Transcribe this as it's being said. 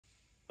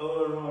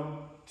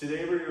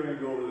today we're going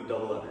to go over the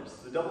double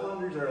unders. The double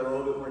unders are a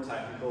little bit more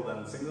technical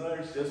than the single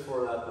unders, just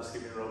for that the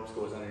skipping ropes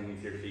goes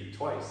underneath your feet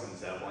twice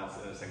instead of once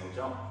in a single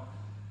jump.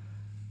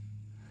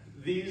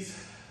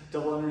 These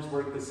double unders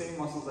work the same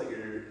muscles that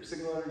your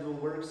single unders will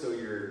work, so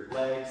your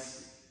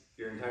legs,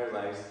 your entire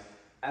legs,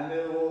 and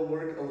they will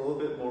work a little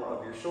bit more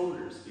of your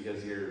shoulders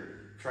because you're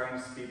trying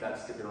to speed that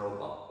skipping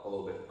rope up a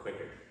little bit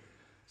quicker.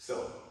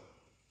 So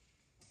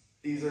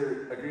these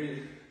are a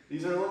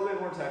little bit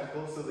more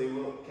technical, so they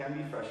can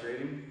be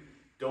frustrating.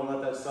 Don't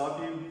let that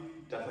stop you.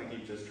 Definitely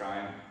keep just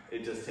trying.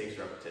 It just takes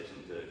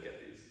repetition to get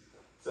these.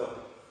 So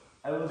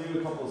I will do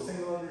a couple of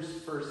single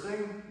unders first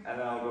thing, and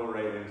then I'll go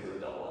right into the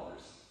double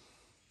unders.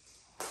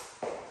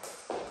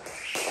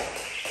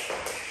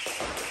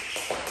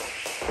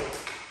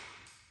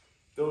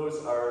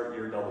 Those are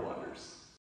your double unders.